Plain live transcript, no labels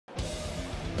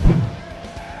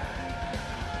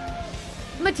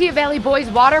Metea Valley boys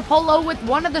water polo with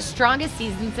one of the strongest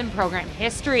seasons in program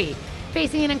history,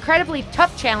 facing an incredibly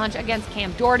tough challenge against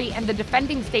Cam Dougherty and the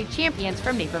defending state champions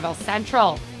from Naperville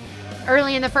Central.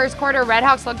 Early in the first quarter,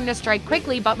 Redhawks looking to strike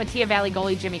quickly, but Metea Valley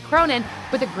goalie Jimmy Cronin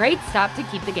with a great stop to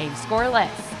keep the game scoreless.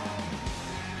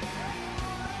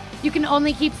 You can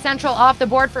only keep Central off the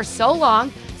board for so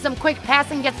long. Some quick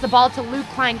passing gets the ball to Luke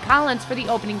Klein-Collins for the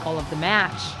opening goal of the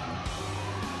match.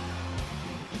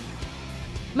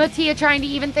 Metea trying to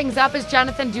even things up as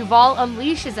Jonathan Duvall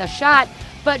unleashes a shot,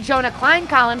 but Jonah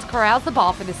Klein-Collins corrals the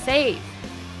ball for the save.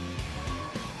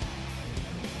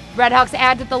 Redhawks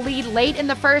add to the lead late in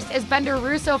the first as Bender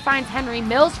Russo finds Henry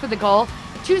Mills for the goal,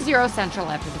 2-0 Central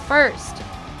after the first.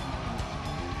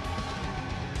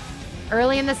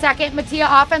 Early in the second,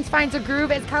 Metea offense finds a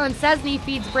groove as Colin Cesny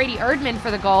feeds Brady Erdman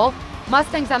for the goal.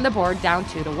 Mustangs on the board down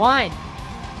 2-1.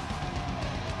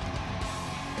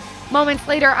 Moments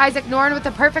later, Isaac Norn with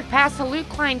the perfect pass to Luke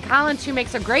Klein-Collins, who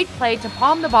makes a great play to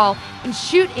palm the ball and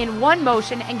shoot in one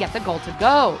motion and get the goal to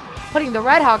go, putting the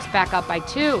Redhawks back up by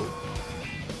 2.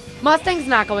 Mustangs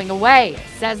not going away.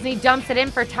 Cesny dumps it in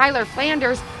for Tyler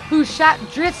Flanders, whose shot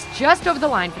drifts just over the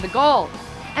line for the goal.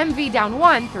 MV down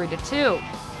 1, 3-2.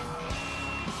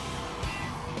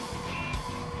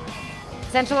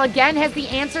 Central again has the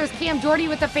answers. Cam Dougherty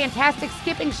with a fantastic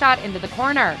skipping shot into the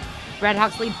corner.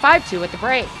 Redhawks lead 5-2 at the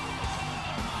break.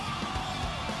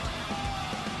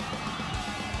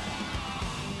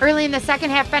 Early in the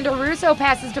second half, Bender Russo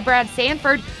passes to Brad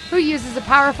Sanford, who uses a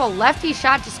powerful lefty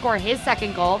shot to score his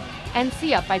second goal, and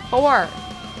NC up by 4.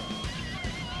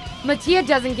 Metea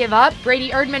doesn't give up.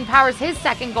 Brady Erdman powers his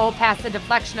second goal past the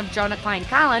deflection of Jonah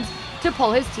Klein-Collins to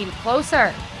pull his team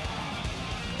closer.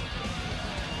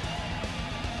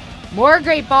 More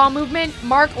great ball movement.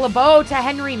 Mark LeBeau to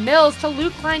Henry Mills to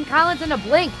Luke Klein-Collins in a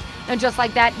blink. And just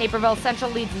like that, Naperville Central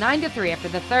leads 9-3 after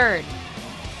the third.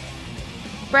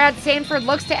 Brad Sanford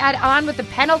looks to add on with the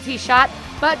penalty shot,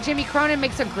 but Jimmy Cronin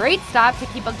makes a great stop to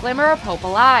keep a glimmer of hope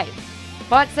alive.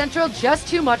 But Central just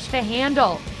too much to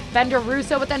handle. Bender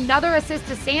Russo with another assist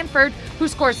to Sanford, who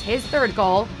scores his third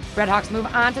goal. Redhawks move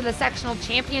on to the sectional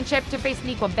championship to face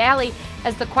Metea Valley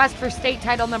as the quest for state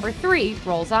title number 3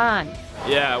 rolls on.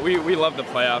 Yeah, we love the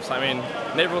playoffs. I mean,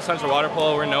 Naperville Central Water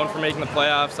Polo, we're known for making the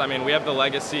playoffs. I mean, we have the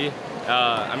legacy.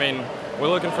 We're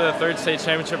looking for the 3rd state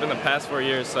championship in the past 4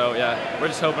 years, so yeah, we're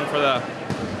just hoping for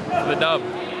the dub.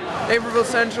 Naperville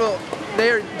Central,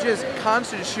 they're just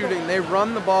constant shooting. They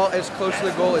run the ball as close to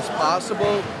the goal as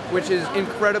possible, which is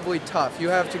incredibly tough. You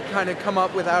have to kind of come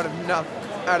up with out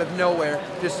of nowhere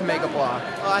just to make a block.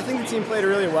 I think the team played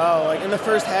really well. Like in the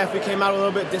first half, we came out a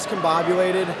little bit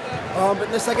discombobulated, but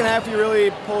in the second half, we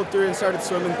really pulled through and started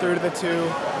swimming through to the 2,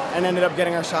 and ended up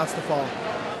getting our shots to fall.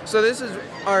 So this is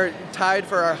tied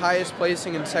for our highest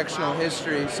placing in sectional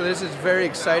history. So this is very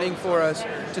exciting for us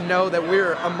to know that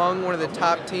we're among one of the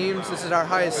top teams. This is our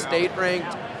highest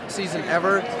state-ranked season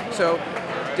ever. So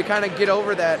to kind of get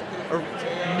over that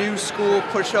new school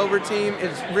pushover team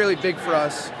is really big for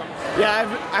us.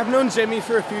 Yeah, I've known Jimmy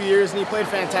for a few years, and he played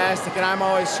fantastic, and I'm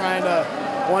always trying to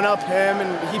one-up him,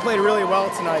 and he played really well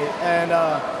tonight. And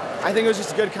I think it was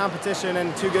just a good competition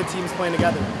and 2 good teams playing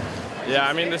together. Yeah,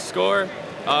 I mean, the score,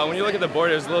 when you look at the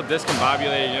board, it was a little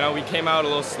discombobulated. You know, we came out a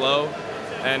little slow,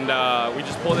 and we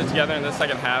just pulled it together in the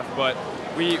second half. But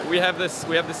we have this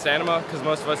stamina because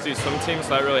most of us do swim teams,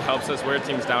 so that really helps us wear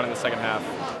teams down in the second half.